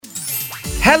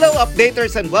Hello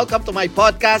updaters and welcome to my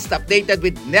podcast Updated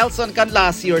with Nelson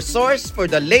Canlas, your source for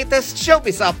the latest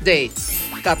showbiz updates.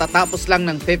 Katatapos lang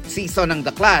ng 5th season ng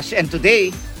The Clash and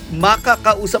today,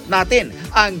 makakausap natin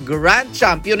ang Grand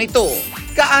Champion nito.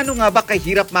 Kaano nga ba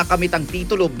kahirap makamit ang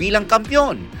titulo bilang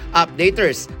kampyon?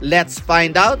 Updaters, let's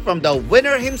find out from the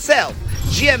winner himself,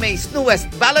 GMA's newest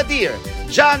balladeer,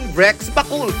 Rex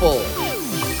Baculfo.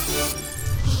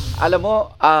 Alam mo,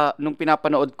 nung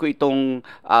pinapanood ko itong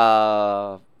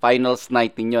finals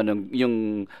night ninyo,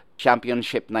 yung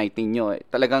championship night ninyo,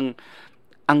 talagang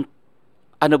ang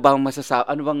ano bang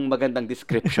magandang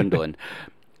description doon?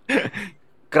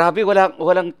 Grabe,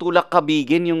 walang tulak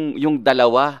kabigin yung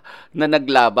dalawa na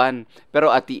naglaban. Pero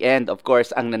at the end, of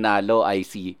course, ang nanalo ay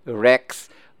si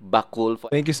Rex Baculfo.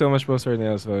 Thank you so much po, Sir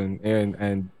Nelson.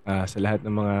 And sa lahat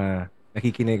ng mga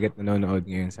nakikinig at nanonood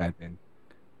ngayon sa atin.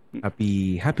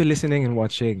 Happy listening and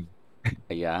watching.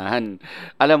 Ayan.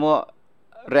 Alam mo,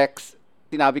 Rex,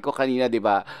 sinabi ko kanina, 'di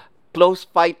ba? Close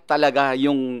fight talaga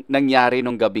yung nangyari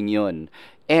nung gabing 'yon.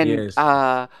 And Yes.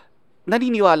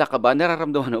 naniniwala ka ba,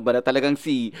 nararamdaman mo ba na talagang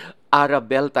si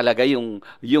Arabel talaga yung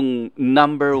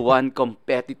number one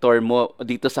competitor mo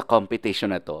dito sa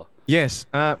competition na to?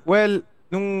 Yes. Well,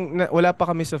 nung wala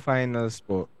pa kami sa finals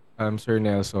po, Sir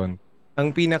Nelson,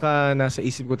 ang pinaka nasa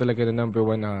isip ko talaga na number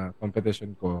one na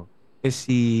competition ko is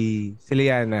si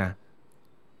Liana.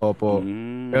 Opo.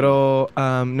 Pero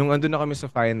nung andun na kami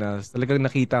sa finals, talagang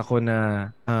nakita ko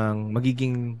na ang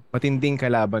magiging matinding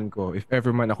kalaban ko if ever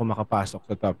man ako makapasok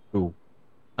sa top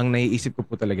 2. Ang naiisip ko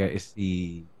po talaga is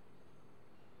si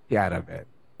Arabel.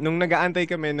 Nung nag-aantay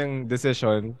kami ng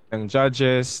decision ng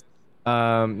judges,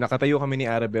 nakatayo kami ni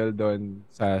Arabel doon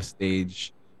sa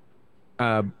stage.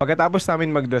 Pagkatapos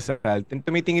namin magdasal,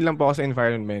 tumitingin lang po ako sa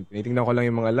environment. Tinitingnan ko lang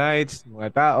yung mga lights,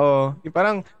 mga tao. Yung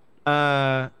parang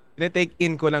tinatake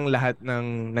in ko lang lahat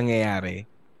ng nangyayari.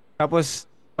 Tapos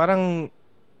parang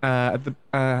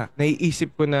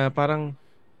naiisip ko na parang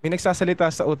may nagsasalita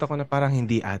sa utak ko na parang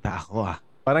hindi ata ako ah.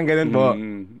 Parang ganun po.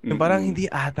 Yung parang hindi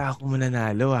ata ako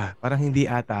mananalo ah. Parang hindi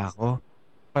ata ako.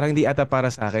 Parang hindi ata para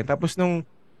sa akin. Tapos nung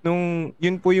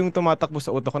yun po yung tumatakbo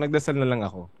sa utak ko, nagdasal na lang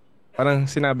ako. Parang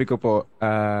sinabi ko po,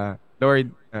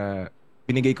 Lord,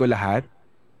 binigay ko lahat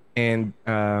and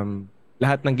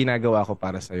lahat ng ginagawa ko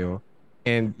para sa'yo.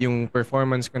 And yung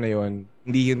performance ko na yun,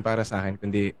 hindi yun para sa akin,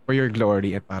 kundi for your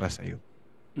glory at para sa'yo.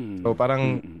 So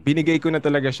parang binigay ko na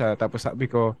talaga siya. Tapos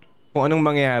sabi ko, kung anong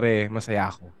mangyari,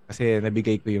 masaya ako. Kasi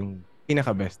nabigay ko yung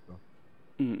pinaka-best ko.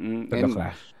 Sa The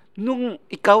Clash. Nung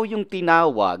ikaw yung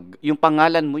tinawag, yung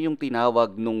pangalan mo yung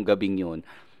tinawag nung gabing yun,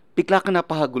 bigla ka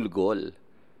napahagulgol.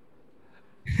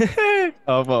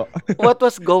 Opo. What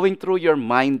was going through your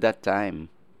mind that time?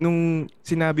 Nung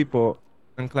sinabi po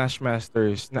ng Clash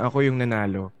Masters na ako yung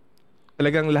nanalo,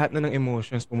 talagang lahat na ng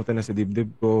emotions pumunta na sa dibdib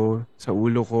ko, sa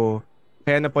ulo ko.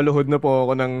 Kaya napaluhod na po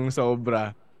ako ng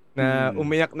sobra na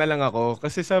umiyak na lang ako.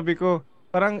 Kasi sabi ko,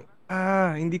 parang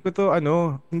hindi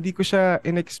ko siya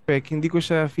in-expect, hindi ko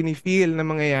siya feel na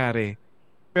mangyayari.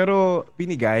 Pero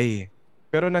binigay.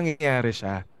 Pero nangyayari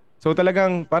siya. So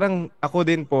talagang parang ako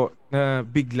din po na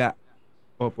bigla.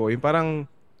 Opo, yung parang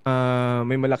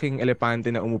may malaking elepante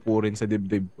na umupo rin sa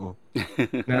dibdib ko.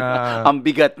 Na Ang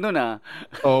bigat nun ah.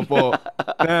 opo.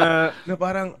 Na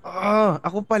parang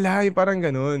ako pala, yung parang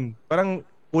ganun. Parang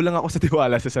kulang ako sa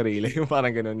tiwala sa sarili, yung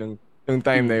parang ganun nung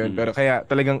time na yun. Pero kaya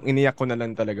talagang iniyak ko na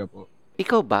lang talaga po.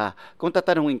 Ikaw ba, kung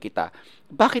tatanungin kita,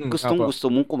 bakit gusto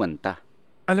mong kumanta?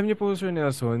 Alam niyo po, Sir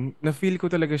Nelson, na-feel ko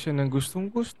talaga siya ng gustong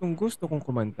kong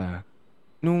kumanta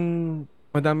nung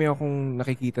madami akong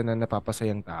nakikita na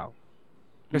napapasayang tao.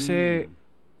 Kasi,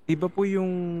 iba po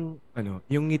yung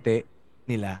ngiti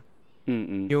nila,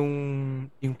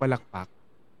 yung palakpak,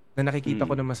 na nakikita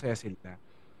ko na masaya sila.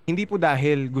 Hindi po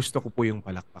dahil gusto ko po yung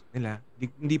palakpak nila,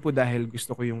 hindi po dahil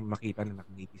gusto ko yung makita na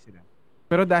nakangiti sila.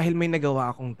 Pero dahil may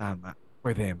nagawa akong tama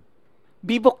for them.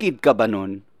 Bibo kid ka ba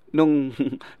nun? Nung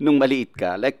maliit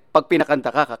ka? Like, pag pinakanta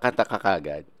ka, kakanta ka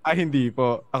kagad? Hindi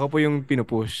po. Ako po yung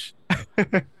pinupush.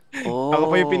 Oh,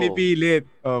 Ako po yung pinipilit.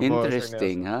 Opo,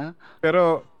 interesting, ha?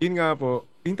 Pero, yun nga po,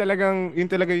 yun talaga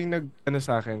yung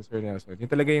sa akin, Sir Nelson. Yun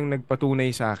talaga yung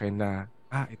nagpatunay sa akin na,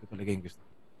 ito talaga yung gusto.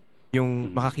 Yung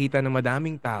makakita ng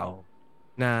madaming tao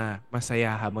na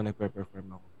masaya habang nagpe-perform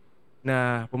ako.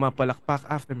 Na pumapalakpak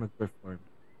after mag-perform.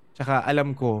 Tsaka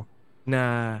alam ko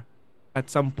na at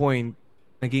some point,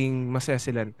 naging masaya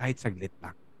sila kahit saglit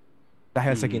lang.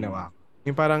 Dahil sa ginawa ko.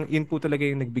 Yung parang, yun po talaga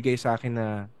yung nagbigay sa akin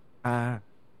na,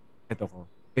 ito ko.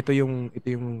 Ito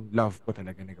yung love ko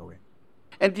talaga na gawin.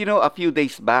 And a few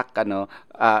days back,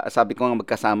 sabi ko nga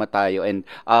magkasama tayo and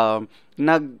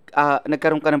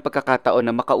nagkaroon ka ng pagkakataon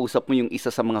na makausap mo yung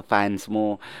isa sa mga fans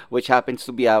mo, which happens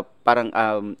to be a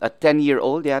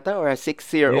 10-year-old yata or a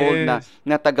 6-year-old na, Yes,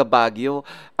 na taga Baguio,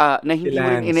 na si hindi mo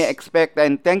rin Lance. ine-expect,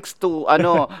 and thanks to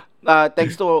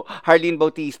Harleen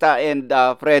Bautista and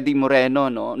Freddie Moreno,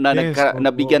 no, na Yes, opo.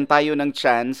 nabigyan tayo ng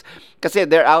chance kasi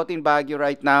they're out in Baguio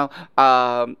right now.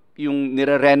 Yung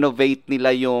nire-renovate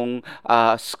nila yung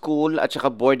school at saka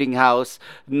boarding house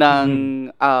ng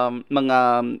Mm. mga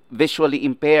visually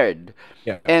impaired.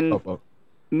 Yeah, And opo.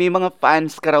 may mga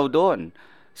fans ka raw doon.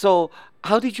 So,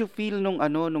 how did you feel nung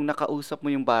nakausap mo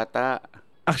yung bata?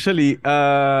 Actually,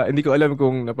 hindi ko alam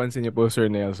kung napansin niyo po, Sir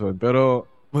Nelson, pero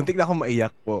muntik na akong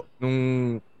maiyak po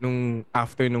nung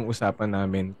after nung usapan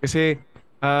namin. Kasi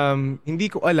hindi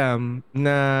ko alam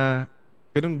na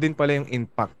gano'n din pala yung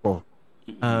impact ko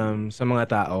Mm. sa mga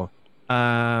tao.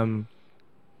 Um,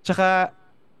 Tsaka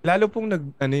lalo pong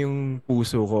nag-ano yung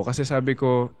puso ko kasi sabi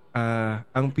ko,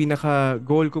 ang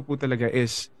pinaka-goal ko po talaga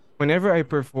is whenever I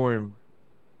perform,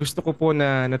 gusto ko po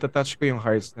na nata-touch ko yung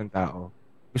hearts ng tao.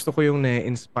 Gusto ko yung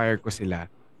na-inspire ko sila.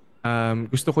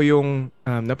 Gusto ko yung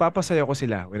napapasaya ko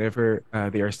sila whenever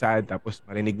they are sad tapos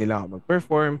marinig nila ako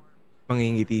mag-perform,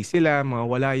 mangingiti sila,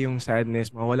 mawawala yung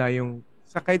sadness, mawawala yung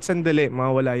sa kahit sandali,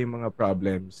 mawawala yung mga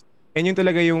problems. And yun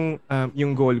talaga yung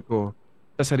goal ko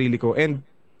sa sarili ko. And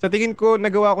sa tingin ko,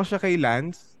 nagawa ko siya kay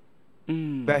Lance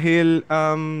Mm.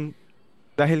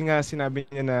 dahil nga sinabi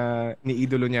niya na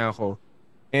niidolo niya ako.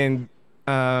 And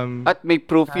um, At may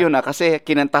proof sa- yun kasi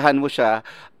kinantahan mo siya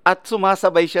at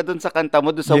sumasabay siya dun sa kanta mo,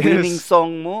 dun sa winning yes,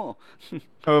 song mo.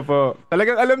 opo.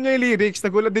 Talagang alam niya yung lyrics.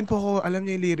 Nagulat din po ako, alam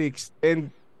niya yung lyrics. And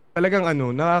talagang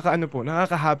nakakaano po,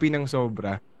 nakaka-happy ng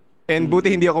sobra. And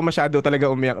buti hindi Mm. ako masyado talaga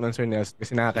umiyak ng Sir Nels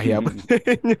kasi nakakahiya po sa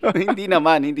inyo. Hindi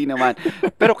naman, hindi naman.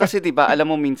 Pero kasi 'di ba,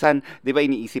 alam mo minsan, 'di ba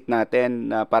iniisip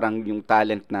natin na parang yung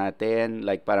talent natin,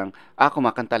 like parang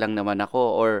kumakanta lang naman ako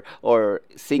or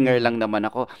singer Mm. lang naman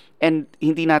ako. And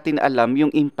hindi natin alam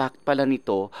yung impact pala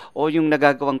nito o yung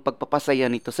nagagawang pagpapasaya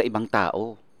nito sa ibang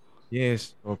tao.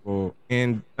 Yes, opo.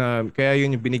 And kaya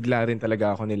yun yung binigla rin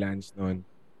talaga ako ni Lance noon.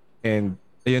 And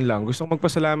ayun lang, gusto kong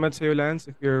magpasalamat sa iyo, Lance,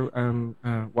 if you're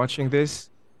watching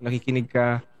this, nakikinig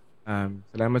ka.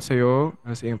 Salamat sa iyo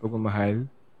sa iyong pagmamahal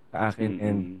sa akin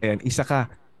and Mm. ayan, isa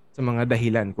ka sa mga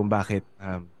dahilan kung bakit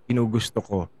ginugusto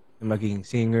ko na maging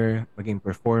singer, maging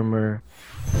performer.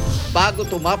 Bago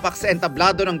tumapak sa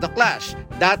entablado ng The Clash,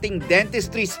 dating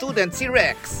dentistry student si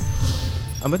Rex.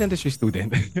 I'm a dentistry student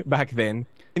back then.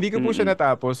 Hindi ko po siya Mm.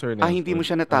 natapos, Sir Hindi mo Nelson.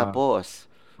 siya natapos.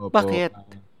 Opo. Bakit?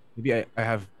 Maybe I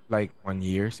have like 1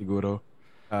 year siguro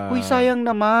Huy, ah, sayang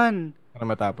naman. para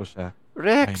matapos siya. I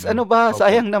Rex, know. ano ba? Opo.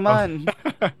 Sayang naman.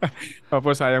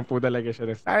 Opo, sayang po talaga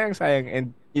siya. Sayang, sayang. And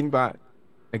yun ba,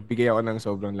 nagbigay ako ng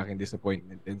sobrang laking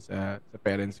disappointment din sa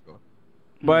parents ko.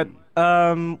 But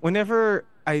Mm. whenever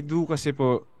I do kasi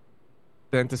po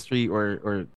dentistry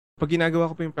or pag ginagawa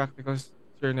ko po yung practicals,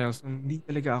 Sir Nelson, hindi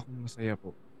talaga ako masaya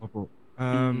po. Opo.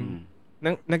 Mm.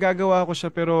 Nagagawa ko siya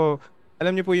pero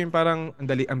alam niyo po yung parang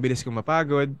ang bilis kong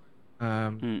mapagod.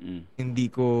 Um, Mm. hindi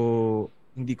ko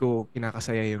hindi ko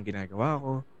kinakasaya yung ginagawa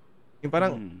ko. Yung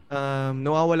parang Mm.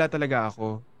 nawawala talaga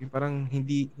ako. Yung parang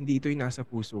hindi hindi ito yung nasa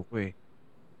puso ko eh.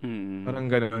 Mm. Parang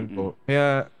ganoon Mm. po.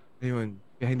 Kaya ayun,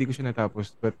 kaya hindi ko siya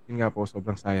natapos but yun nga po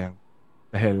sobrang sayang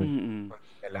dahil Mm.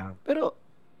 kailangan. Pero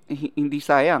hindi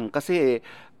sayang kasi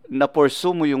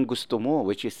na-pursue mo yung gusto mo,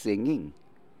 which is singing.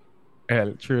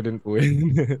 Well, true din po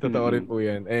yun. Totoo rin Mm. po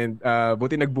yan. And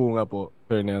buti nagbunga po,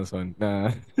 Sir Nelson,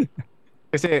 na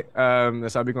kasi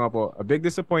nasabi ko nga po, a big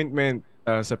disappointment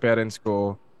sa parents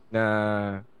ko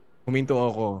na huminto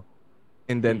ako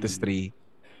in Mm. dentistry.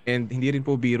 And hindi rin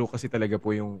po biro kasi talaga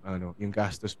po yung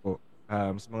gastos po.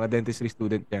 Sa mga dentistry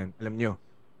student yan, alam nyo,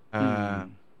 Mm.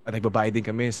 nagbabayad din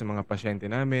kami sa mga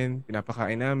pasyente namin,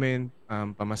 pinapakain namin,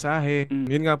 pamasahe. Mm.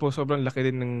 Yun nga po, sobrang laki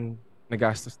din ng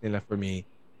nagastos nila for me.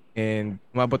 And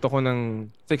umabot ako ng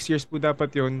 6 years po dapat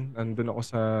yun. Nandun ako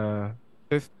sa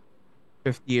fifth,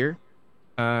 fifth year.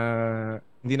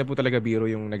 Hindi na po talaga biro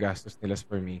yung nagastos nila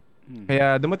for me. Mm. Kaya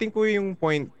dumating po yung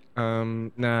point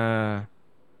na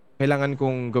kailangan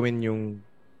kong gawin yung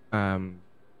um,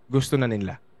 gusto na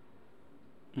nila.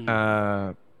 Mm.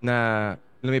 Na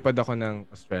lumipad ako ng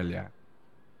Australia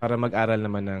para mag-aral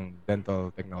naman ng dental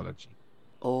technology.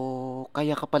 Oh,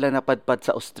 kaya ka pala napadpad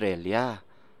sa Australia.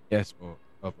 Yes po.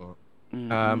 Opo.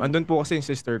 Mm. Andun po kasi yung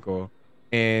sister ko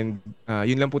and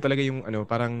yun lang po talaga yung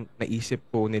parang naisip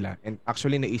po nila and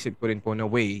actually naisip ko rin po na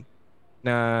way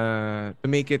na to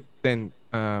make it then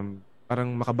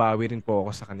parang makabawi rin po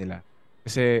ako sa kanila.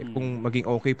 Kasi kung Mm. maging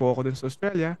okay po ako dun sa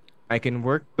Australia, I can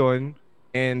work doon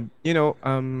and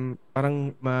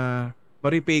parang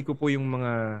ma-repay ko po yung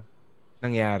mga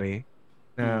nangyari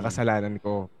na Mm. kasalanan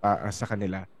ko sa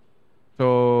kanila. So,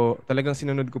 talagang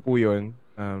sinunod ko po 'yun.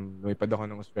 Lumipad ako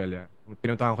ng Australia.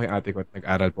 Pinuntahan ko yung ate ko at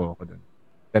nag-aral po ako do'n,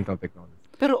 dental technology.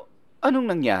 Pero anong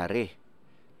nangyari?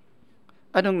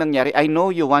 Anong nangyari? I know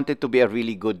you wanted to be a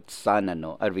really good son,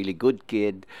 ano, a really good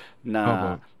kid na Opo.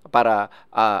 para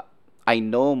I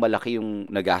know malaki yung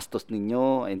nagastos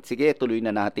ninyo and sige, tuloy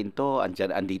na natin to.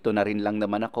 Andito na rin lang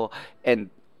naman ako. And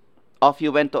off you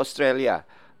went to Australia.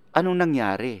 Anong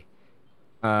nangyari?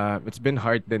 It's been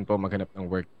hard din po maghanap ng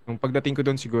work. Nung pagdating ko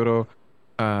do'n siguro,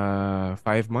 5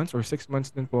 months or 6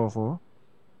 months din po ako.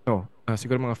 No,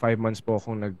 siguro mga 5 months po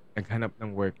akong naghanap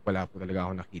ng work, wala po talaga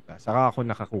akong nakita. Saka ako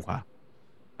nakakuha.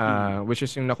 Mm. Which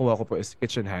is yung nakuha ko po is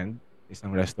kitchen hand,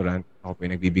 isang restaurant. Ako po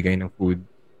yung nagbibigay ng food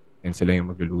and sila yung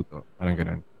magluluto, parang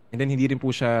gano'n. And then hindi rin po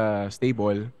siya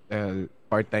stable dahil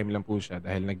part-time lang po siya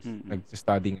dahil Mm.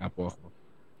 nagsi-studying nga po ako.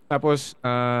 Tapos,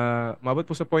 umabot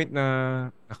po sa point na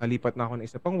nakalipat na ako ng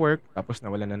isa pang work, tapos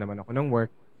nawalan na naman ako ng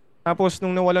work. Tapos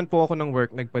nung nawalan po ako ng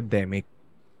work, nag-pandemic.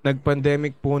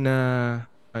 Nag-pandemic po na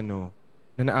ano,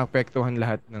 na naapektuhan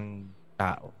lahat ng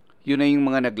tao. Yun na yung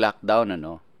mga nag-lockdown,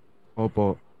 ano?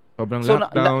 Opo, sobrang So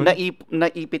lockdown.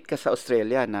 naipit ka sa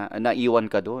Australia na naiwan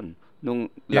ka doon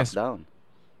nung Yes, lockdown.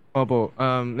 opo.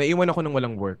 Naiwan ako ng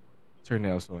walang work, Sir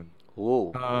Nelson.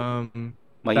 Oh,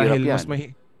 mahirap Dahil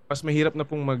 'yan. mas mahirap na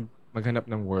pong maghanap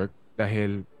ng work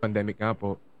dahil pandemic nga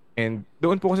po. And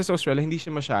doon po kasi sa Australia, hindi siya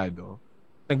masyado.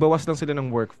 Nagbawas lang sila ng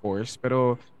workforce,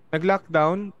 pero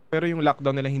nag-lockdown, pero yung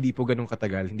lockdown nila hindi po ganun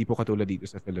katagal. Hindi po katulad dito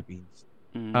sa Philippines.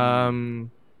 Mm. Um,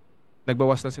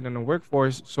 Nagbawas lang sila ng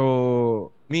workforce. So,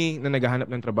 me na naghahanap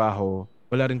ng trabaho,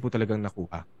 wala rin po talagang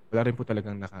nakuha. Wala rin po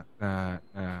talagang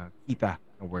nakita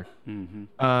ng work. Mhm.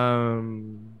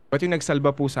 But yung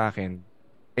nagsalba po sa akin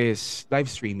is live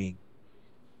streaming.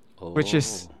 Which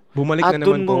is, Oh. bumalik At na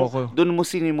naman po ako. dun mo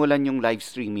sinimulan yung live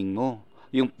streaming mo.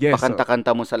 Yung Yes,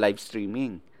 pakanta-kanta mo sa live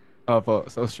streaming. opo,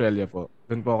 sa Australia po.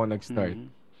 Doon po ako nag-start. Mhm.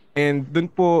 And doon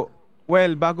po,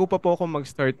 well, bago pa po ako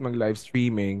mag-start mag-live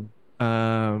streaming,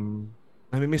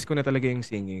 nami-miss ko na talaga yung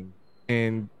singing.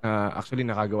 And actually,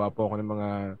 nakagawa po ako ng mga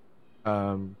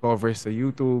covers sa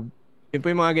YouTube. Yun po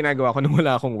yung mga ginagawa ko nung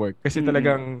wala akong work. Kasi Mm.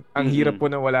 talagang ang hirap Mm. po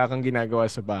na wala kang ginagawa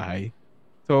sa bahay.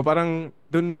 So parang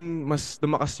doon mas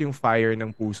lumakas yung fire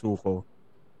ng puso ko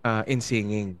in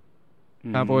singing.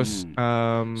 Tapos,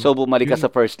 Mm. So bumalik ka yun, sa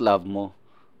first love mo.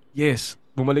 yes,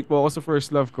 bumalik po ako sa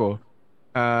first love ko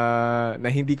na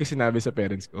hindi ko sinabi sa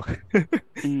parents ko.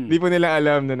 Mm. Hindi po nila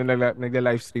alam na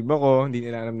nagla-livestream ako, hindi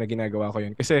nila alam na ginagawa ko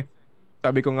yun. Kasi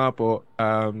sabi ko nga po,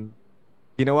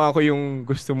 ginawa ko yung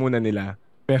gusto muna nila.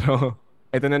 Pero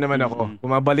eto na naman ako, Mm.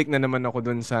 bumabalik na naman ako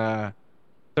dun sa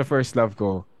first love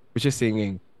ko, which is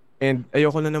singing. And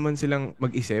ayoko na naman silang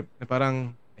mag-isip na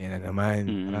parang, ayan na naman,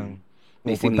 parang Mm.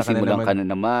 May pumupunta ka na sinisimulan ka naman. na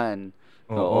naman.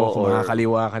 Oo, Oo, kung or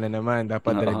makakaliwa ka na naman,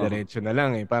 dapat oo. dire-diretso na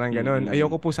lang eh. Parang gano'n. Mm.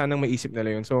 Ayoko po sanang maisip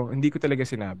nila yun. So, hindi ko talaga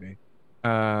sinabi.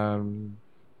 Um,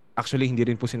 Actually, hindi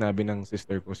rin po sinabi ng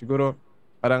sister ko. Siguro,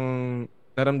 parang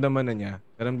naramdaman na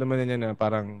niya na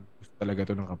parang gusto talaga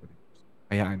to ng kapatid ko.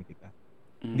 Hayaan kita.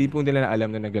 Hindi Mm. po nila alam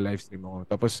na nag-livestream ako.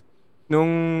 Tapos,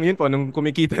 nung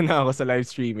kumikita na ako sa live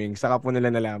streaming, saka po nila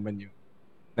nalaman yun.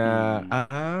 Na, Mm.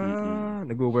 Mm.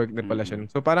 nagwo-work na pala siya. Mm.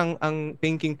 So, parang ang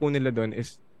thinking po nila doon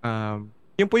is,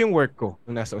 yun po yung work ko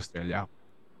nung nasa Australia ako.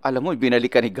 Alam mo, binalik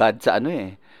ka ni God sa ano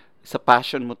eh, sa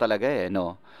passion mo talaga eh,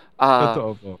 no? Ah,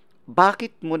 Totoo po.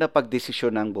 bakit mo na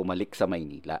pagdesisyon bumalik sa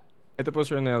Maynila? Ito po,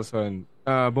 Sir Nelson.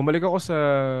 Bumalik ako sa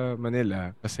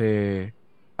Manila kasi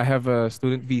I have a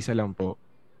student visa lang po.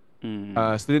 Mm.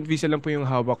 Student visa lang po yung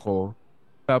hawak ko.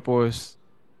 Tapos,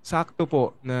 sakto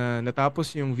po na natapos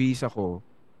yung visa ko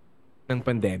ng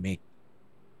pandemic.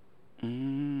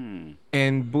 Mm.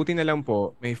 And buti na lang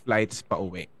po, may flights pa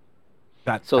uwi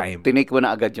that So, time. tinake mo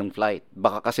na agad yung flight.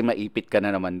 Baka kasi maipit ka na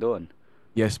naman doon.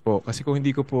 Yes po. Kasi kung hindi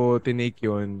ko po tinake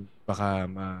yun, baka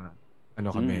ano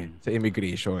kami, Mm. sa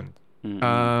immigration.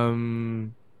 Mm.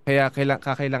 Kaya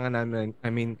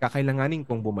kakailanganin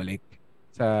kong bumalik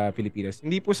sa Pilipinas.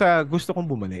 Hindi po sa gusto kong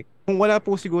bumalik. Kung wala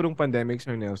po sigurong pandemic,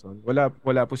 Sir Nelson, wala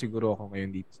po siguro ako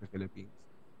ngayon dito sa Philippines.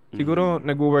 Siguro Mm.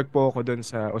 nagwo-work po ako doon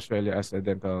sa Australia as a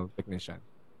dental technician.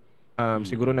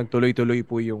 Siguro Mm. nagtuloy-tuloy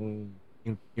po yung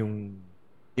yung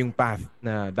yung path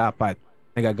na dapat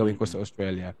na gagawin ko sa Mm.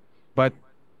 Australia. But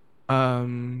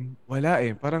wala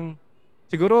eh. Parang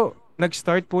siguro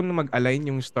nag-start po na mag-align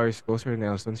yung stars ko, Sir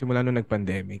Nelson, simula nung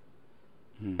nag-pandemic.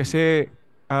 Mm. Kasi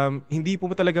hindi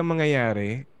po talaga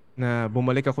mangyayari na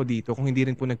bumalik ako dito kung hindi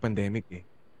rin po nag-pandemic eh.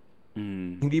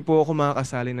 Mm. Hindi po ako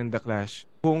makakasali ng The Clash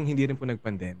kung hindi rin po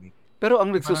nag-pandemic. Pero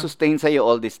ang Parang, nagsusustain sa'yo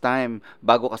all this time,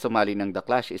 bago ka sumali ng The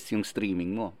Clash, is yung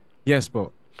streaming mo. yes po.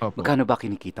 Opo. Magkano ba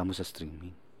kinikita mo sa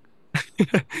streaming?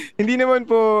 Hindi naman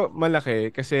po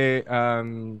malaki kasi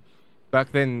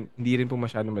back then hindi rin po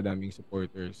masyadong madaming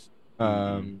supporters.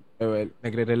 Well,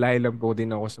 nagre-rely lang po din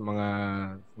ako sa mga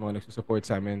nagsusupport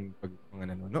sa amin pag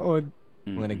mga nanonood, mga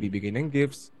Mm-mm. nagbibigay ng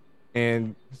gifts,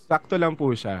 and sakto lang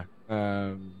po siya.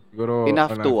 Siguro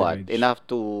Enough on to what? average. Enough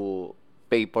to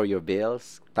pay for your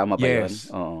bills? Tama ba yun?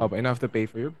 Yes. Oo. Opo, enough to pay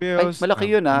for your Ay, bills,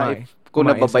 malaki yun ah. kumain, If, kung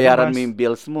kumain sa nababayaran mo labas. yung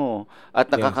bills mo at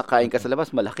Yes, nakakakain ka opo. sa labas,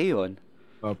 malaki yun.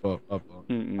 Opo, opo.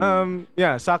 Mm-mm.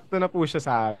 Yeah, sakto na po siya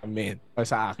sa amin o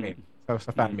sa akin,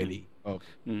 sa Mm-mm. family. Opo.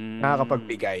 Mm.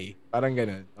 Nakakapagbigay, parang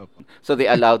gano'n. Opo. So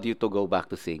they allowed you to go back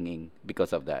to singing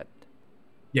because of that.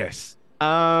 Yes.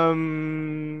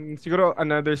 Siguro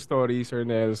another story, Sir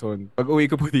Nelson. Pag-uwi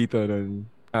ko po dito nun,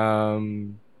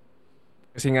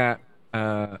 kasi nga,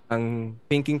 ang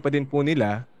thinking pa din po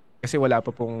nila, kasi wala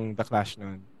pa pong The Clash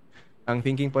nun. Ang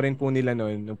thinking pa rin po nila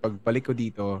nun, nung pagbalik ko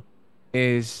dito,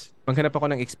 is maghanap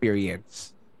ako ng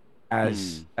experience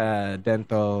as Mm. a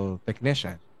dental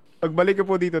technician. Pagbalik ko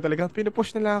po dito, talagang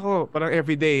pinupush nila ako. Parang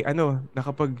everyday,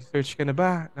 nakapag-search ka na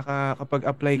ba?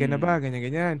 Nakakapag-apply ka na ba? Mm.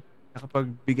 Ganyan-ganyan.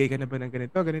 Nakapagbigay ka na ba ng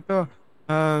ganito, ganito?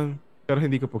 Pero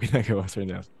hindi ko po ginagawa, Sir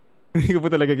Nelson. Hindi ko po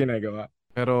talaga ginagawa.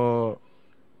 Pero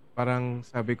parang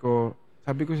sabi ko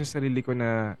sa sarili ko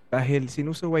na dahil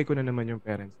sinusuway ko na naman yung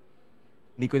parents,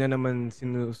 hindi ko na naman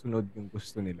sinusunod yung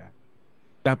gusto nila.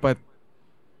 Dapat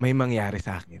may mangyari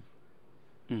sa akin.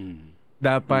 Mm.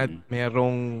 Dapat Mm.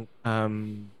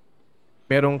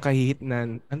 merong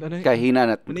kahihitnan, ano yun?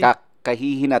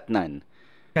 Kahihinatnan.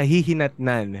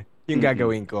 Kahihinatnan yung Mm-mm.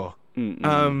 gagawin ko.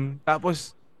 Mm-mm.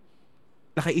 Tapos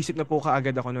nakaisip na po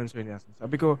kaagad ako noon, Sir Nelson.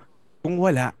 Sabi ko, kung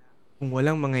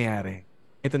walang mangyayari,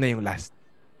 ito na yung last.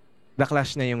 The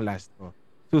Clash na yung last ko.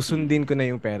 Susundin ko na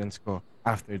yung parents ko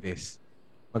after this.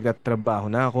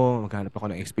 Magtatrabaho na ako, maghanap ako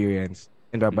ng experience,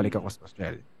 and babalik ako sa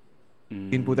Australia.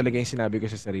 Yun po talaga yung sinabi ko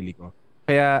sa sarili ko.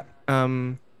 Kaya,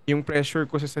 yung pressure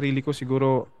ko sa sarili ko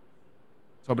siguro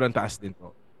sobrang taas din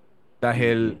po.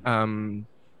 Dahil,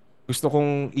 gusto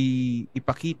kong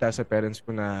ipakita sa parents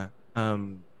ko na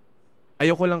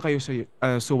ayoko lang kayo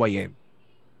suwayin.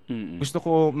 Mm-mm. Gusto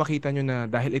ko makita nyo na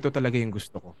dahil ito talaga yung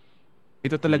gusto ko.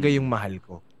 Ito talaga yung mahal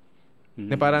ko.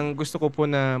 Na parang gusto ko po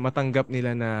na matanggap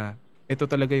nila na ito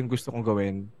talaga yung gusto kong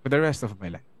gawin for the rest of my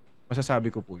life.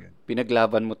 Masasabi ko po yan.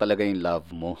 Pinaglaban mo talaga yung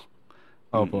love mo.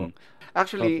 Opo. Mm-mm.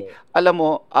 Actually, Opo. alam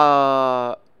mo,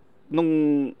 nung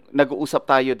nag-uusap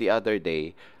tayo the other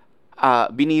day,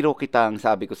 biniro kita ang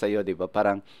sabi ko sa'yo, di ba?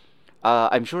 Parang,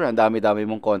 I'm sure ang dami-dami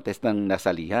mong contest ng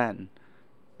nasalihan.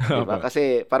 Di ba? Opo.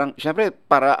 Kasi parang, syempre,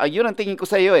 yun ang tingin ko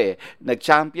sa'yo eh.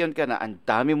 Nag-champion ka na, ang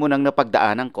dami mo nang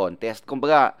napagdaan ng contest.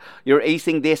 Kumbaga, you're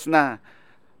acing this na.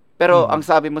 Pero ang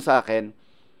sabi mo sa akin,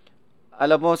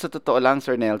 alam mo, sa totoo lang,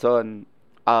 Sir Nelson,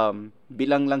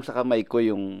 bilang lang sa kamay ko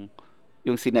yung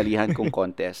sinalihan kong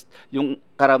contest. Yung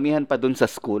karamihan pa dun sa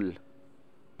school.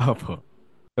 Opo.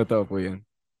 Totoo po yun.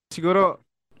 Siguro,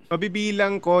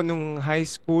 mabibilang ko nung high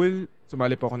school,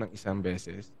 sumali po ako ng isang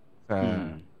beses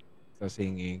sa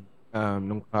singing.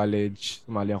 Nung college,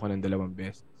 sumali ako ng 2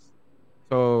 beses.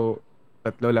 So,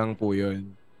 3 lang po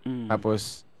yun.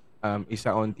 Tapos, isa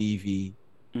on TV.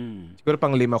 Siguro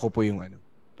pang 5 ko po yung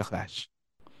The Clash.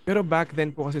 Pero back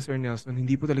then po kasi, Sir Nelson,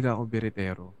 hindi po talaga ako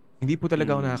biritero. Hindi po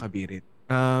talaga ako nakakabirit.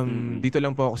 Dito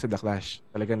lang po ako sa The Clash.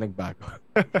 Talagang nagbago.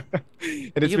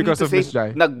 And it's You mean because to of say, Miss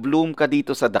Jai. nag-bloom ka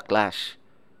dito sa The Clash?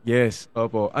 Yes,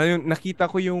 opo. Nakita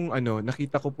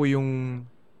ko po yung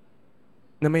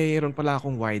na mayroon pala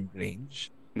akong wide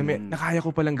range. Na kaya ko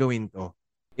palang gawin to.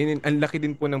 Ang laki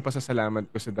din po ng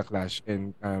pasasalamat ko sa The Clash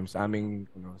and sa aming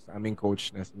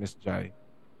coach na si Miss Jai.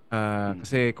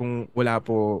 Kasi kung wala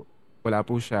po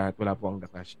siya at wala po ang The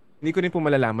Clash, hindi ko rin po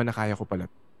malalaman na kaya ko pala.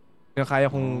 Na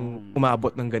kaya kong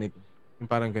umabot ng ganito. Yung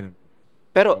parang ganun.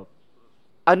 Pero,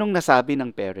 anong nasabi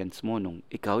ng parents mo nung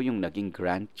ikaw yung naging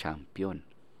grand champion?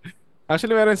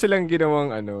 Actually, meron silang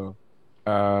ginawang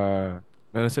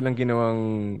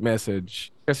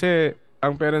message. Kasi,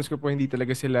 ang parents ko po hindi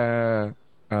talaga sila,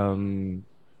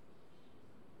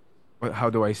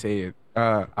 how do I say it?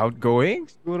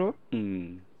 Outgoing, siguro?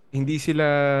 Hindi sila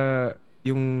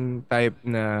yung type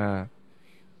na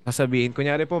sasabihin.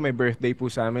 Kunyari po, may birthday po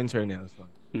sa amin, Sir Nelson.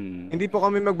 Hindi po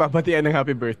kami magbabatian ng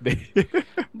happy birthday.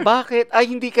 Bakit?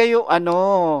 Ay, hindi kayo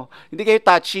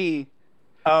touchy.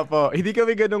 Opo, hindi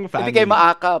kami ganung family. Hindi kayo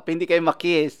maakap, hindi kayo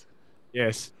makiss.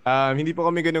 Yes. Hindi po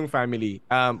kami ganung family.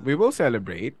 We will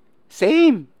celebrate.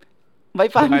 Same.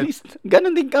 My families,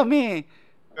 ganun din kami.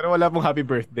 Pero wala pong happy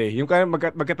birthday. Yung kaya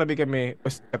magkatabi kami,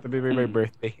 tapos katabi mo yung my Mm.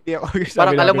 birthday. Hindi ako sabi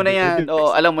Parang na alam happy mo na birthday. yan. Oo,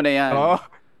 alam mo na yan. Oo.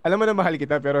 Alam mo na mahal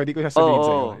kita, pero hindi ko sasabihin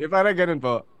sa'yo. Oo. Yung parang ganun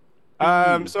po.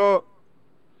 Mm. So,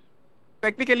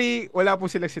 technically, wala po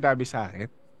silang sinabi sa akin.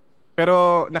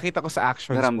 Pero nakita ko sa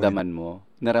actions po nila.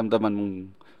 Naramdaman mong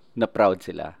na proud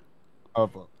sila.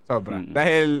 Opo, sobra. Mm.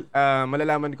 Dahil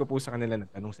malalaman ko po sa kanila,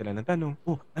 nagtanong sila ng tanong,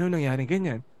 ano nangyari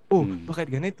ganyan? Mm.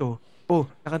 Bakit ganito?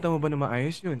 Nakanta mo ba na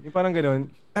maayos yun? Yung parang ganun,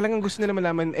 talagang gusto nila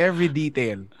malaman every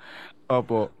detail.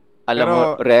 Opo. Alam mo,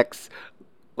 Pero, Rex,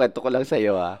 kwento ko lang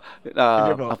sa'yo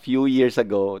sige po. a few years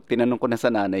ago, tinanong ko na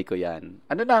sa nanay ko yan.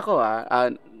 Ano na ako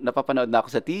napapanood na ako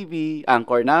sa TV,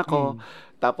 anchor na ako.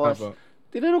 Tapos, Opo.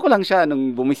 tinanong ko lang siya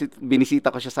nung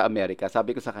binisita ko siya sa Amerika.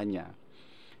 Sabi ko sa kanya,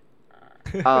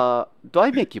 do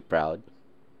I make you proud?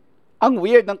 Ang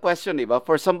weird ng question, di ba?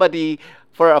 For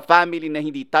a family na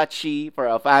hindi touchy, for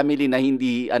a family na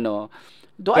hindi,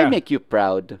 do I Yeah. make you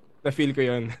proud? Na-feel ko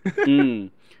yun. Mm.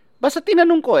 Basta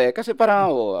tinanong ko kasi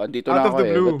parang andito na Out of ako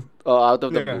the blue. out of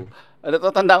the Yeah. blue.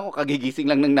 Natatandaan ko, kagigising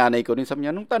lang ng nanay ko. Sabi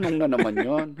niya, anong tanong na naman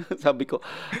yon? Sabi ko,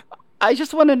 I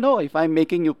just wanna know if I'm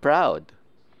making you proud.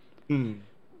 Mm.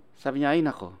 Sabi niya, ay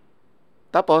nako.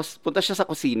 Tapos, punta siya sa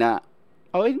kusina.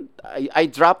 I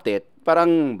dropped it.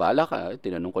 Parang, bahala ka,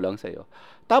 tinanong ko lang sa'yo.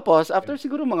 Tapos, after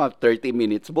siguro mga 30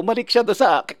 minutes, bumalik siya doon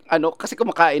sa, kasi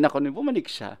kumakain ako, bumalik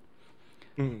siya.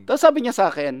 Mm. Tapos sabi niya sa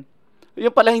akin,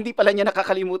 yung pala, hindi pala niya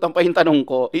nakakalimutan pa yung tanong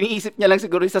ko. Iniisip niya lang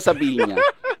siguro yung sasabihin niya.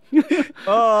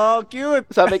 Cute.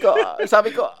 Sabi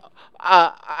ko,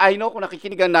 I know kung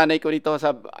nakikinig ang nanay ko dito,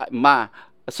 ma,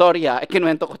 sorry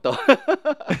kinuwento ko to.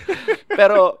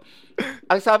 Pero,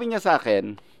 ang sabi niya sa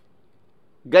akin,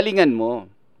 galingan mo.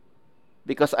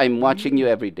 Because I'm watching you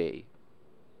every day.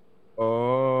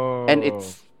 And it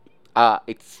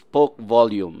spoke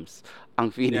volumes. Ang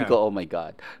feeling ko, oh my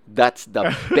God, that's the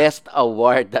best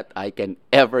award that I can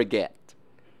ever get.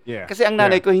 Yeah. Kasi ang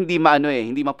nanay ko hindi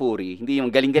hindi mapuri, hindi yung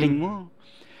galing-galing mo.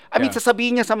 I mean,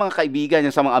 sasabihin niya sa mga kaibigan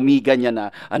niya, sa mga amiga niya na,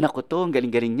 anak ko to, ang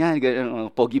galing-galing niya,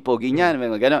 pogi-pogi niya,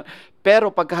 mga gano'n. Pero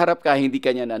pagkaharap ka, hindi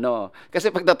kanya Kasi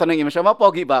pag tatanungin mo siya,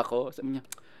 mapogi ba ako? Sabi niya,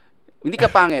 hindi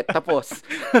ka pangit, tapos.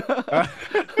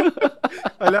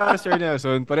 Wala, Sir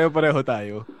Nelson, pareho-pareho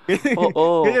tayo.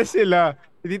 Oo. Ganyan sila.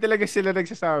 Hindi talaga sila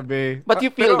nagsasabi. But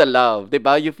you feel the love, di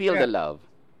ba? You feel the love.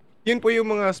 Yun po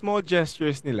yung mga small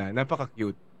gestures nila,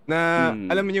 napaka-cute. Na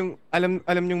alam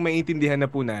yung maintindihan na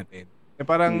po natin. Na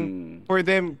parang for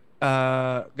them,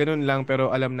 ganun lang pero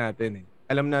alam natin eh.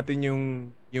 Alam natin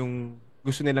yung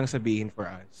gusto nilang sabihin for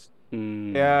us.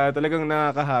 Kaya talagang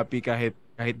nakaka-happy kahit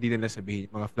di nila sabihin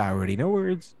mga flowery na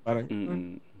words. Parang,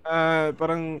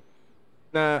 parang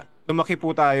na lumaki po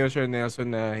tayo, Sir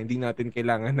Nelson, na hindi natin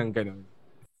kailangan ng ganun.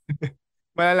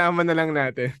 Malalaman na lang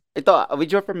natin. Ito, with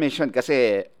your permission,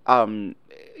 kasi,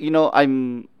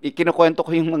 kinukwento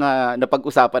ko yung mga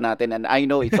napag-usapan natin and I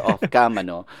know it's off-cam,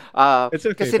 It's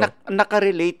okay kasi po.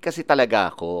 nakarelate kasi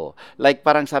talaga ako. Like,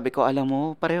 parang sabi ko, alam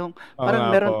mo, parang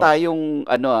meron po. tayong,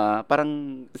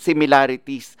 parang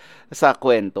similarities sa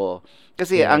kwento.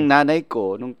 Kasi ang nanay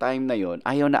ko, nung time na yon,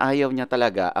 ayaw niya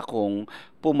talaga akong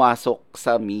pumasok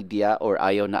sa media or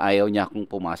ayaw niya akong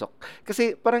pumasok.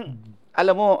 Kasi parang,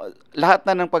 alam mo, lahat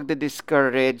na ng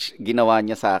pagde-discourage ginawa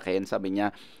niya sa akin. Sabi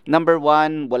niya, number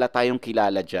one, wala tayong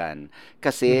kilala dyan.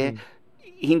 Kasi,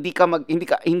 you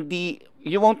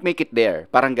won't make it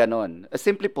there. Parang ganon.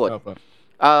 Simply put,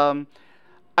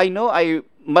 I know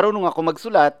marunong ako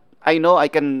magsulat. I know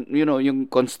I can, yung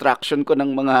construction ko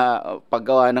ng mga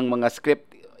paggawa ng mga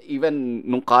script, even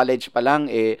nung college pa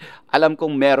lang, alam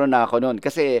kong meron na ako noon.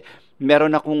 Kasi,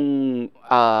 meron akong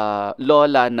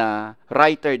lola na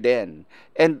writer din.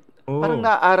 And parang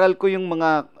naaral ko yung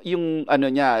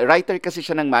niya, writer kasi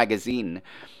siya ng magazine.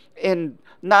 And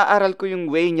naaral ko yung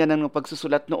way niya ng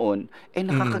pagsusulat noon,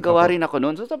 nakakagawa rin ako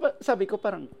noon. So sabi ko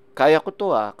parang, kaya ko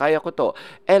to.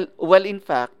 Well, in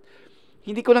fact,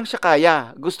 hindi ko lang siya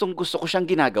kaya. Gustong-gusto ko siyang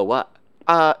ginagawa.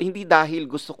 Hindi dahil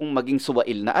gusto kong maging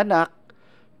suwail na anak,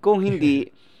 kung hindi,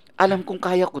 alam kong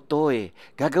kaya ko to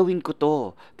Gagawin ko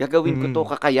to,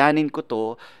 kakayanin ko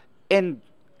to. And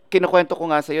kinukwento ko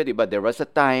nga sa'yo, di ba, there was a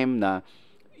time na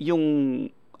yung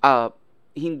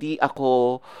hindi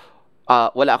ako,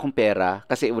 wala akong pera.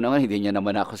 Kasi una nga, hindi niya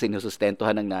naman ako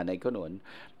sinusustentuhan ng nanay ko noon.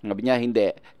 Sabi niya,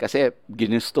 hindi. Kasi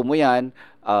ginusto mo yan,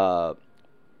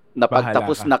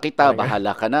 napagtapos na kita,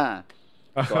 bahala ka na.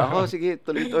 So ako, sige,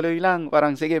 tuloy-tuloy lang.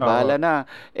 Parang, sige, bahala na.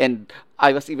 And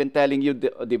I was even telling you,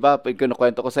 di ba,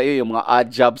 kinukwento ko sa iyo yung mga odd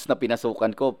jobs na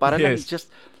pinasukan ko. Para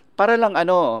lang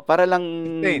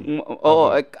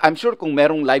I'm sure kung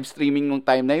merong live streaming nung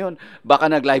time na yon, baka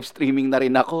nag-live streaming na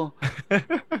rin ako.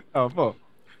 Opo.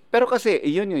 Pero kasi,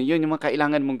 yun yung mga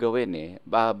kailangan mong gawin eh,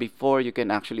 before you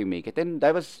can actually make it. And I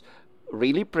was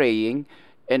really praying,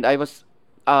 and I was,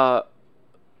 uh,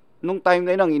 nung time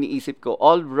na yun, ang iniisip ko,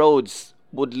 all roads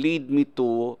would lead me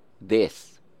to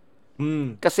this.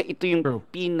 Mm, Kasi ito yung true.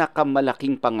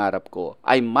 pinakamalaking pangarap ko.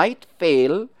 I might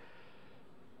fail,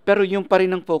 pero yung pa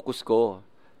rin ang focus ko.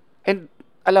 And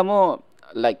alam mo,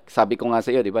 like sabi ko nga sa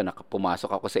iyo, 'di ba,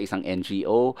 pumasok ako sa isang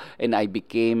NGO and I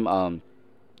became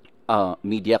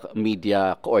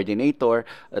media coordinator.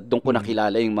 Doon ko Mm.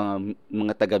 nakilala yung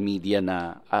mga taga-media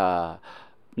na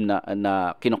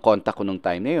kinokontak ko nung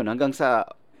time na yun hanggang sa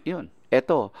yun.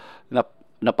 Eto, na,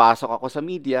 napasok ako sa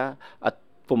media at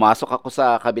pumasok ako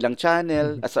sa kabilang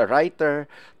channel as a writer.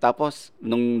 Tapos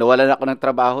nung nawalan ako ng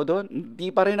trabaho doon, hindi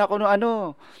pa rin ako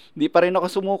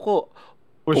sumuko.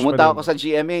 Push pa Pumunta din ako po. sa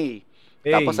GMA.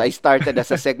 Tapos I Hey, started as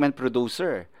a segment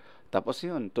producer. Tapos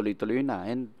yun, tuloy-tuloy na.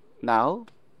 And now,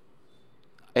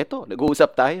 eto,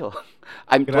 nag-uusap tayo.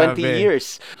 I'm 20 grabe.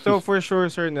 years. So for sure,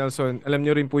 Sir Nelson, alam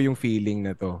niyo rin po yung feeling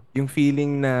na to. Yung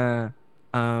feeling na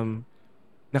um,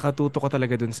 nakatuto ka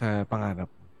talaga dun sa pangarap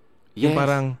mo. Yung Yes.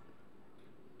 parang,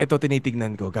 eto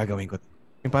tinitignan ko, gagawin ko to.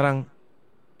 Yung parang,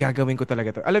 gagawin ko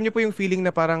talaga to. Alam niyo po yung feeling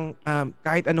na parang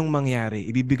kahit anong mangyari,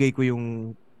 ibibigay ko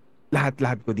yung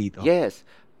lahat-lahat ko dito. Yes.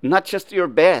 Not just your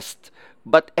best,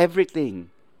 but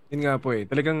everything. Yun nga po eh.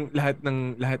 Talagang lahat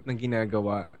ng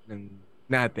ginagawa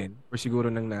natin or siguro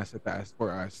ng nasa taas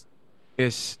for us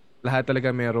is lahat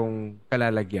talaga merong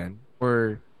kalalagyan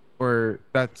or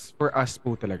that's for us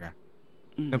po talaga.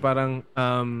 Na Mm. parang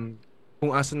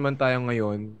kung asan man tayo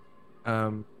ngayon,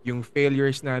 yung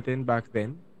failures natin back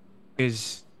then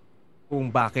is kung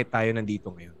bakit tayo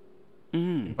nandito ngayon.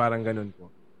 Yung Mm. parang ganun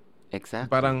po. Yung Exactly.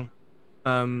 parang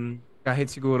kahit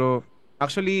siguro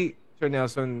actually Sir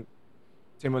Nelson,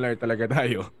 similar talaga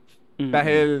tayo. Mm.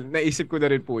 Dahil naisip ko na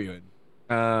rin po yun.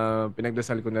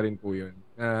 Pinagdasal ko na rin po yun.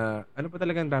 Ano pa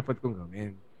talagang dapat kong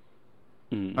gawin?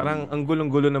 Parang Mm. ang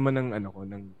gulong-gulo naman ng ano ko,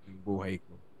 ng buhay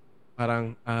ko.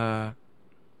 Parang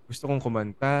gusto kong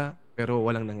kumanta, pero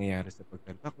walang nangyayari sa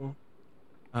pagkanta ko.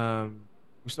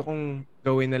 Gusto kong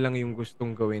gawin na lang yung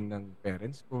gustong gawin ng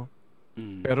parents ko.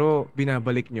 Mm. Pero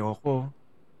binabalik niyo ako.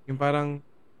 Yung parang,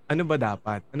 ano ba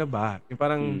dapat? Ano ba? Yung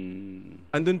parang, Mm.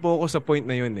 andun po ako sa point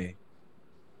na yun eh.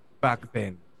 Back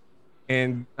then.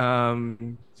 And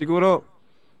siguro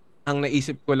ang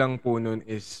naisip ko lang po noon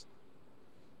is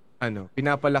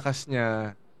pinapalakas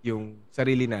niya yung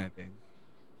sarili natin.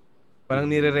 Parang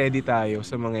Mm. nire-ready tayo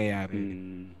sa mangyayari.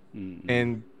 Mm. Mm.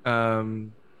 And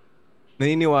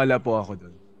naniniwala po ako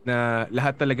doon na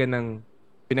lahat talaga ng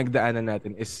pinagdaanan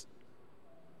natin is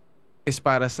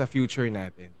para sa future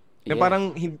natin. Na Yes. parang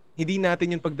hindi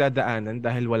natin yung pagdadaanan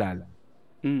dahil wala lang.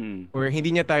 Mm. Or hindi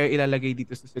niya tayo ilalagay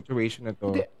dito sa situation na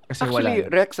Hindi. to kasi wala Actually,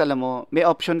 lang. Rex, alam mo, may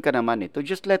option ka naman eh. To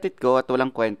just let it go at walang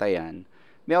kwenta yan.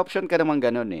 May option ka naman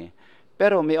ganun eh.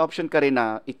 Pero may option ka rin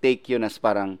na i-take yun as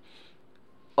parang,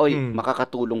 oy, Mm,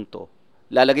 makakatulong to.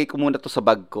 Lalagay ko muna to sa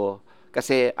bag ko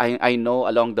kasi I know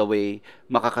along the way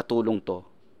makakatulong to,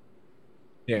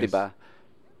 'di yes. ba?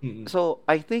 Mm. So,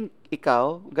 I think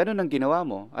ikaw, ganun ang ginawa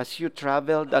mo. As you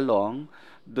traveled along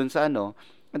dun sa ano,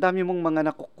 ang dami mong mga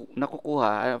nakukuha,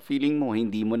 feeling mo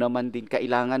hindi mo naman din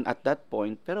kailangan at that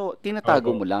point, pero tinatago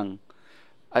Opo. mo lang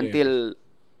Yes. until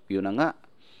yun na nga,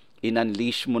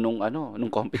 in-unleash mo nung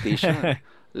competition.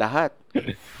 Lahat.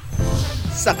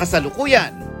 Sa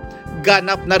kasalukuyan,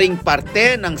 ganap na ring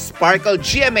parte ng Sparkle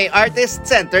GMA Artist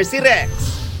Center si Rex.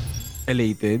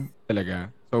 Elated talaga.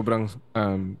 Sobrang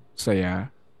saya.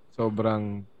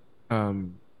 Sobrang um,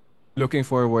 looking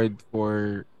forward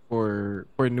for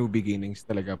new beginnings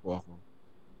talaga po ako.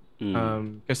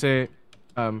 Mm. Kasi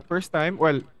first time,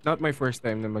 well, not my first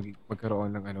time na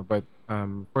magkaroon ng ano, but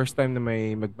first time na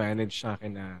may mag-manage sa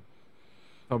akin na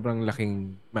sobrang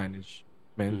laking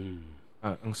management, Mm.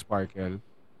 ang Sparkle.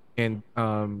 And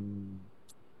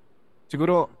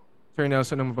siguro, Sir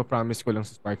Nelson, ang mapapromise ko lang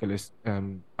sa Sparkle is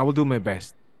I will do my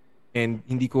best. And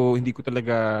hindi ko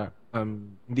talaga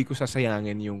hindi ko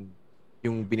sasayangin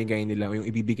yung binigay nila o yung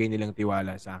ibibigay nilang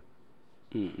tiwala sa akin.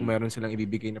 Kung Mm. meron silang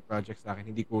ibibigay na project sa akin,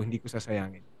 hindi ko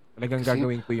sasayangin. Talagang Kasi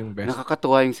gagawin ko yung best.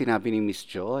 nakakatuwa yung sinabi ni Miss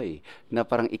Joy na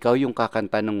parang ikaw yung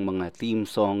kakanta ng mga theme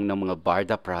song ng mga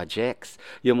Barda projects.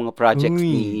 Yung mga projects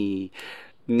Uy.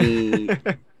 ni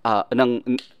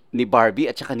ni Barbie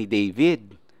at saka ni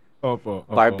David. Opo, opo.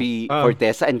 Barbie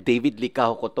Fortesa and David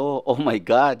Licao ko to. Oh my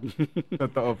God.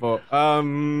 Totoo po.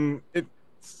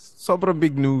 Sobrang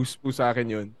big news po sa akin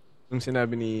yun nung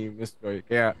sinabi ni Miss Joy.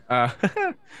 Kaya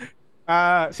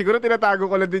Siguro tinatago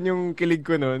ko lang din yung kilig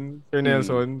ko nun, Sir Mm.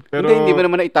 Nelson. Hindi mo Pero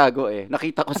naman naitago eh.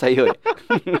 Nakita ko sa'yo eh.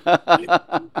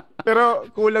 pero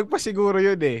kulang pa siguro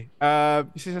yun eh.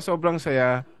 Isa sa sobrang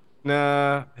saya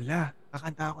na,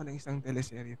 kakanta ako ng isang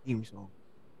teleserye theme song.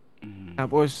 Mm.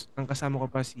 Tapos, ang kasama ko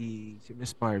pa si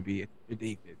Miss Barbie at si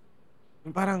David.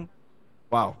 Yung parang,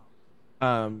 wow.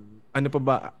 Ano pa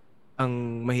ba ang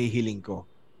mahihiling ko?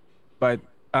 But,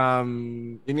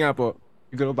 yun nga po,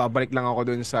 siguro babalik lang ako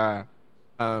dun sa,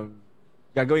 um,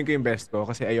 gagawin ko yung best ko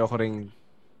kasi ayoko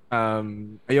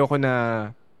na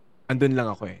andun lang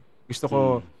ako eh. Gusto ko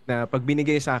Mm. na pag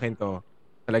binigay sa akin to,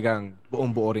 talagang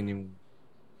buong-buo rin yung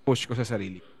push ko sa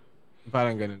sarili.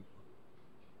 Parang ganun.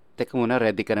 Teka muna,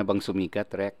 ready ka na bang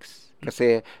sumikat, Rex?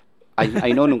 Kasi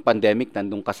I know nung pandemic,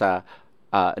 nandun ka sa,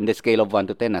 in the scale of 1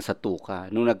 to 10, nasa 2 ka.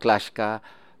 Nung nag-clash ka,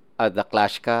 the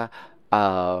clash ka,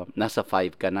 nasa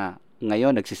 5 ka na.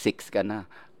 Ngayon, nagsi-6 ka na.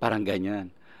 Parang ganyan.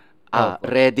 Opo.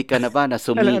 Ready ka na ba na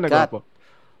Kailangan nagawa sumikat? po.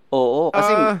 Oo,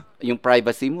 kasi Ah, yung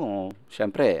privacy mo,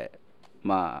 syempre,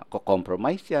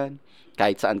 mako-compromise yan.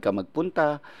 Kahit saan ka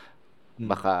magpunta, mm,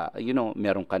 baka,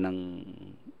 meron ka ng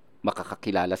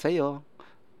makakakilala sa'yo.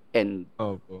 And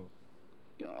opo.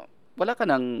 wala ka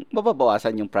nang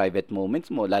mababawasan yung private moments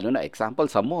mo. Lalo na, example,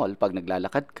 sa mall, pag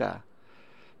naglalakad ka.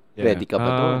 Yeah. Ready ka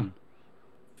ba doon?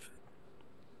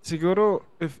 Siguro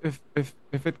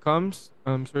if it comes,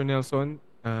 Sir Nelson,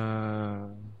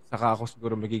 saka ako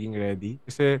siguro magiging ready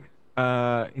kasi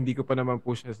hindi ko pa naman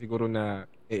po siya siguro na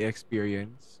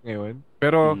i-experience ngayon.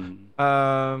 Pero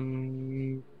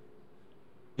Mm.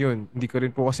 yun, hindi ko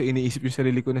rin po kasi iniisip yung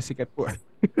sarili ko na sikat po.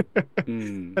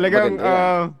 Talagang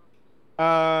Maganda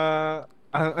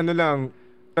yan. ano lang,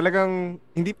 talagang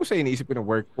hindi po sa iniisip ko na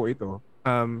work po ito.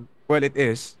 Well, it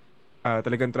is.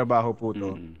 Talagang trabaho po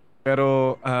 'to. Mm.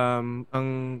 Pero ang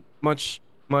much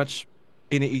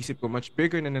iniisip ko, much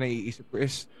bigger na naiisip ko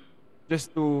is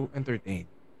just to entertain.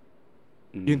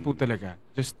 Yun po Mm. talaga.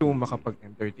 Just to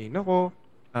makapag-entertain ako.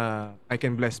 I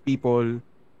can bless people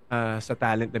sa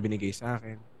talent na binigay sa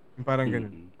akin. Yung parang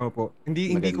ganun. Mm. Opo.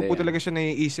 Hindi ko Maganda po yan. talaga siya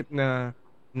naiisip na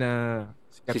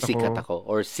sikat Sisikat ako ako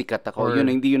or sikat ako. or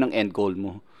Hindi yun ang end goal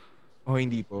mo.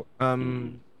 hindi po.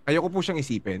 Mm. Ayoko po siyang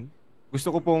isipin.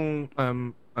 Gusto ko pong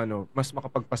mas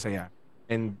makapagpasaya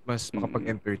and mas Mm.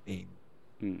 makapag-entertain.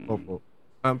 Mm. Opo.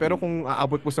 Pero Mm. kung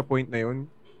aabot po sa point na yun,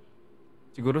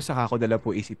 siguro saka ko dala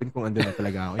po isipin kung andun na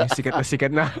talaga ako. Yung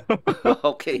sikat na.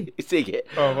 Okay, sige.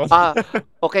 Opo. Ah,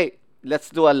 okay, let's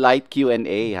do a light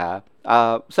Q&A ha.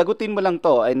 Sagutin mo lang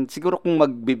 'to and siguro kung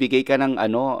magbibigay ka ng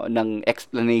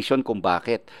explanation kung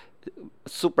bakit,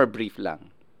 super brief lang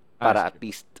para at Sige.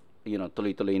 least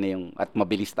tuloy-tuloy na yung at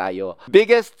mabilis tayo.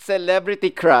 Biggest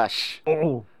celebrity crush.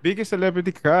 Oo. Biggest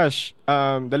celebrity crush.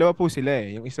 Dalawa po sila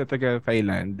eh. Yung isa taga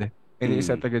Thailand and yung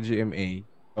isa Mm. taga GMA.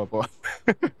 Opo.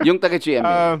 Yung taga GMA.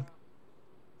 Um,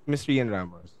 Miss Rian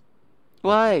Ramos.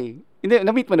 Opo. Why? Hindi,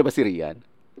 na-meet mo na ba si Rian?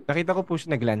 Nakita ko po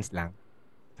siya na-glance lang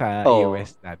sa Oo.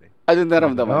 AOS dati. Ano Sabi ko,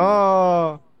 naramdaman mo?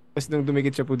 Tapos nung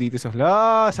dumikit siya po dito sa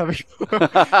sabi ko,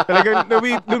 talagang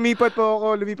lumipat po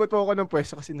ako ng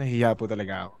pwesto kasi nahiya po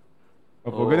talaga ako.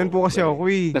 Opo, ganun po kasi Okay. ako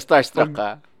eh. Pag, Na-starstruck ka?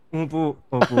 opo.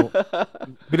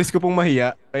 Bilis ko pong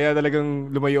mahiya. Kaya talagang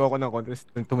lumayo ako ng konti.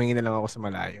 Tumingin na lang ako sa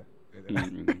malayo.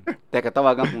 Mm. Teka,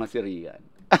 tawagan ko nga si Rian.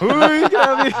 Uy,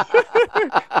 grabe.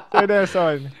 Sir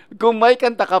Nelson. Kung may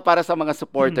kanta ka para sa mga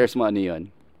supporters mo, ano yun?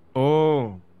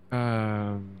 Oh,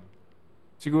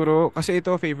 siguro, kasi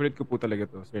ito, favorite ko po talaga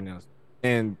to, Sir Nelson.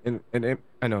 And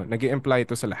nag-i-imply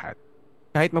ito sa lahat.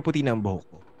 Kahit maputi na ang buhok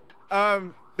ko.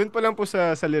 Dun pa lang po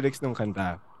sa lyrics ng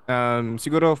kanta.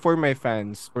 Siguro for my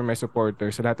fans, for my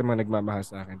supporters, sa lahat ng mga nagmamahal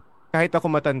sa akin, kahit ako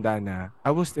matanda na,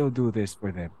 I will still do this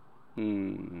for them.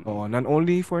 Mm. Oo, not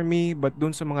only for me, but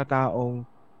dun sa mga taong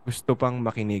gusto pang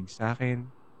makinig sa akin,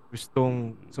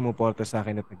 gustong sumuporta sa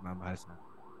akin at nagmamahal sa akin.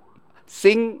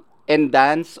 Sing and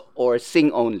dance or sing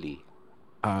only?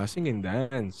 Sing and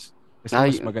dance. Kasi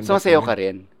Ay, mas maganda po sumasayaw yun. ka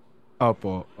rin?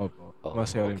 Opo. Oh,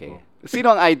 Masayaw rin okay. po.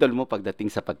 Sino ang idol mo pagdating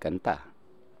sa pagkanta?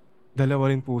 Dalawa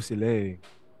rin po sila eh.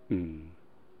 Hmm.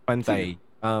 Pantay.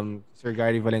 Sir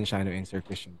Gary Valenciano and Sir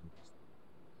Christian.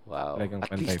 Wow. Talagang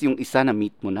At pantay least yung isa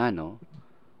na-meet mo na, no?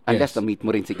 Unless Yes. na-meet mo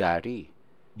rin si Gary.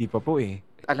 Di pa po eh.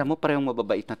 Alam mo, parehong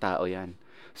mababait na tao yan.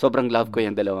 Sobrang love ko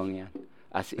yung dalawang yan.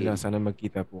 As Wala, in. sana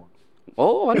magkita po.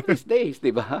 One of these days,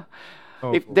 di ba?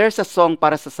 If Opo. there's a song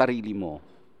para sa sarili mo,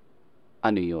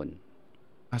 ano yun?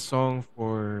 A song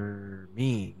for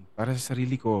me. Para sa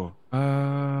sarili ko.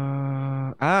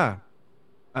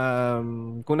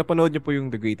 Kung napanood niyo po yung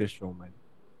The Greatest Showman.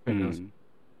 Hmm.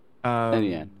 Um, Ano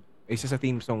yan? Isa sa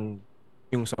theme song,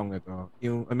 yung song na to.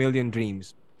 Yung A Million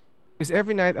Dreams. Because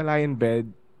every night I lie in bed,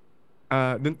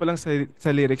 dun pa lang sa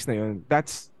lyrics na yun,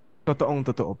 that's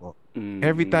totoo po.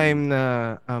 Every Mm. time na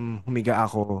humiga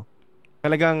ako,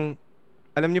 talagang,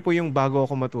 alam niyo po yung bago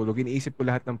ako matulog, iniisip ko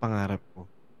lahat ng pangarap ko.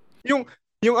 Yung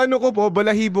yung ano ko po,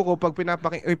 balahibo ko pag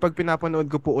pinapanood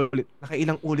ko po ulit,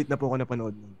 nakailang ulit na po ako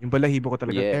napanood nun. Yung balahibo ko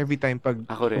talaga Yes. every time pag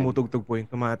Ako rin. tumutugtog po yun,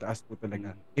 tumataas po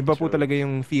talaga. Iba po True. talaga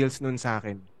yung feels nun sa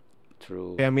akin.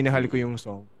 True. Kaya minahal ko yung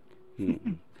song.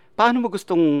 Paano mo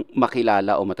gustong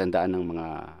makilala o matandaan ng mga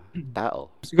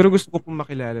tao? Siguro gusto ko po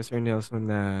makilala, Sir Nelson,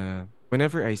 na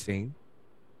whenever I sing,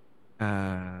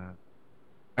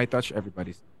 I touch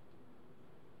everybody's.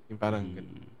 Yung parang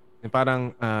ganun. Yung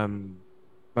parang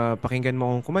pakinggan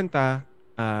mo akong kumanta,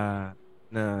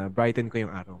 na brighten ko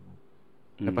yung araw mo.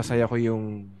 Napasaya ko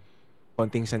yung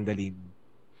konting sandali mo.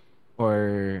 Or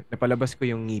napalabas ko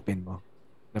yung ngipin mo.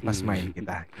 Napasmile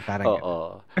kita. Yung parang ganun.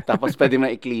 Oo. Tapos pwede mo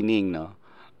na i-cleaning, no?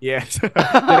 Yes.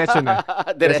 Diretso na.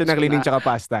 Diretso na cleaning na. tsaka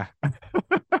pasta.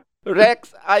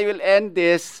 Rex, I will end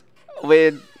this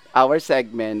with our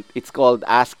segment. It's called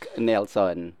Ask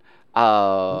Nelson.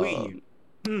 Uy.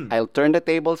 I'll turn the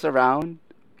tables around.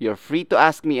 You're free to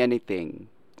ask me anything.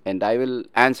 And I will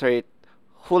answer it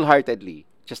wholeheartedly,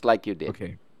 just like you did.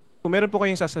 Okay. Kung meron po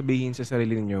kayong sasabihin sa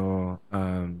sarili niyo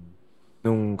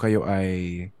nung kayo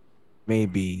ay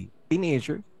maybe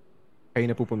teenager, kayo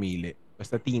na po pumili.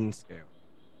 Basta teens kayo.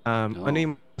 Ano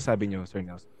yung sabi niyo, Sir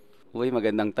Nelson? Uy,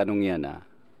 magandang tanong yan, ah.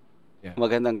 Yeah.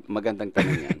 Magandang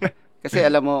tanong yan. Kasi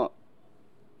alam mo,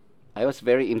 I was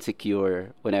very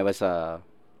insecure when I was a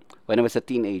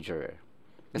teenager.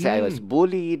 Kasi I was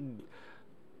bullied.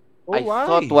 I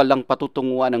thought walang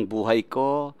patutunguhan ng buhay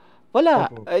ko.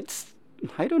 Wala.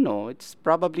 I don't know. It's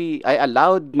probably, I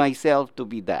allowed myself to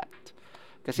be that.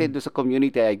 Kasi doon sa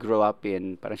community I grew up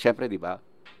in, parang syempre, di ba,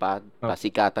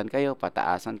 pasikatan kayo,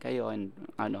 pataasan kayo, and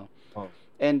ano.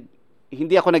 And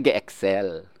hindi ako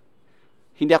nag-excel.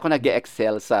 Hindi ako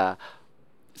nag-excel sa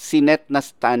sinet na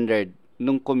standard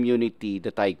nung community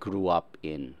that I grew up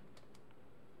in.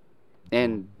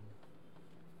 And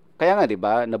kaya nga, 'di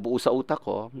ba, nabuo sa utak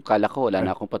ko, akala ko wala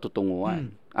na akong patutunguhan.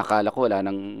 Akala ko wala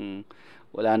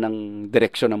nang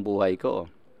direksyon ng buhay ko.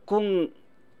 Kung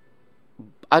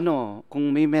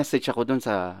may message ako dun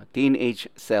sa teenage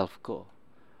self ko,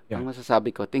 ang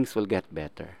masasabi ko, things will get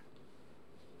better.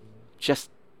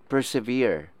 Just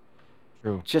persevere.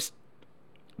 True. Just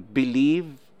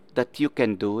believe that you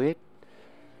can do it.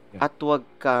 At wag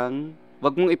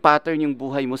mong i-pattern yung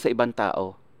buhay mo sa ibang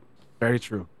tao. Very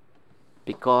true.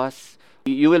 Because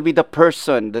you will be the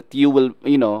person that you will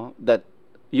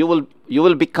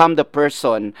become the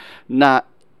person na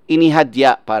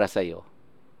inihadya para sa iyo.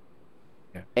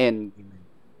 And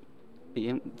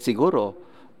siguro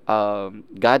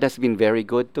God has been very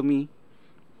good to me,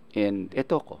 and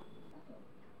ito ko.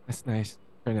 That's nice.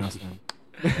 Sir Nelson.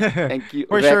 Thank you.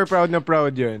 For Rex. sure, proud na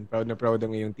proud yun. Proud na proud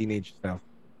ang iyong teenage self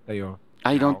sa'yo.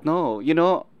 I don't know.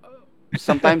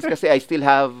 Sometimes kasi I still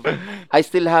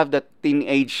have that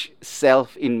teenage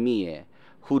self in me,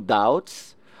 who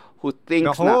doubts, who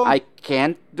thinks na I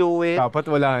can't do it. Dapat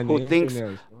wala who thinks,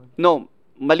 no,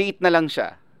 maliit na lang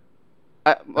siya.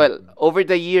 Over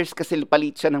the years kasi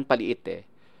paliit siya ng paliit eh.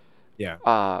 Yeah.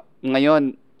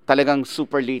 Ngayon, talagang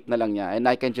super late na lang niya. And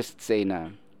I can just say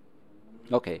na,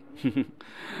 okay,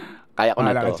 kaya ko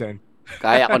na to.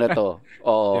 Kaya ko na to.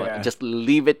 Just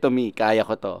leave it to me. Kaya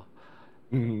ko to.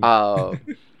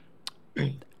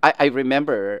 I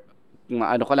remember,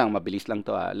 mabilis lang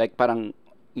to. Like parang,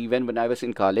 even when I was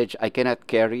in college, I cannot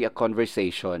carry a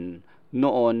conversation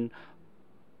noon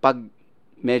pag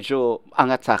medyo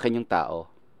angat sa akin yung tao.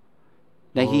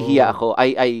 Nahihiya ako.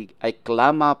 I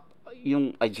clam up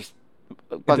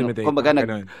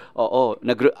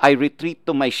I retreat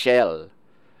to my shell.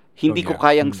 Hindi ko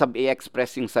kayang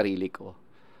i-express yung sarili ko.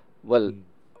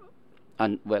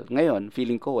 Ngayon,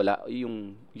 feeling ko wala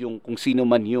yung kung sino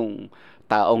man yung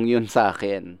taong yun sa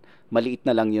akin. Maliit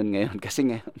na lang yun ngayon. Kasi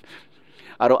ngayon,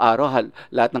 araw-araw,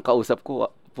 lahat ng kausap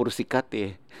ko, puro sikat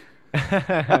eh.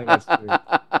 That's true.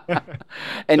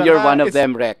 And you're one of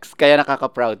them, Rex. Kaya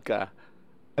nakaka-proud ka.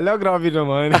 Hello, grabe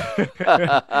naman.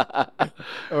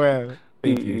 Well,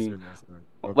 thank you, Sir Nelson.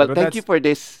 Well, thank you for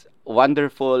this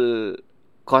wonderful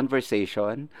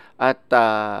conversation. At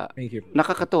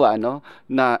nakakatuwa,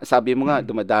 na sabi mo nga,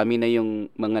 dumadami na yung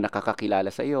mga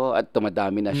nakakakilala sa iyo at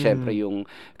dumadami na syempre yung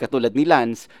katulad ni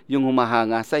Lance, yung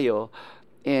humahanga sa iyo.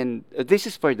 And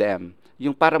this is for them.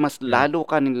 Yung para mas lalo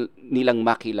ka nilang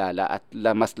makilala at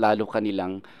mas lalo ka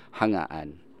nilang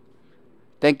hangaan.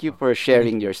 Thank you for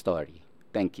sharing your story.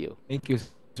 Thank you. Thank you,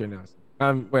 Sir Nelson.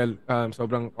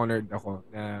 Sobrang honored ako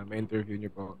na ma-interview niyo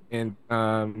po. And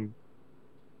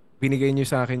binigay niyo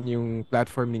sa akin yung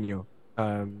platform niyo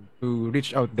to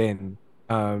reach out din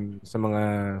sa mga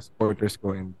supporters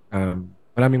ko, and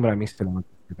maraming salamat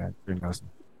for that, Sir Nelson.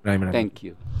 Maraming. Thank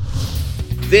you.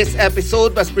 This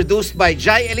episode was produced by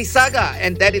Jai Elizaga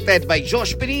and edited by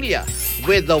Josh Pinilla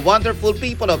with the wonderful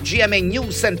people of GMA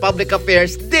News and Public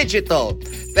Affairs Digital.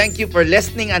 Thank you for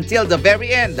listening until the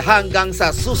very end. Hanggang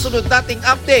sa susunod nating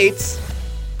updates.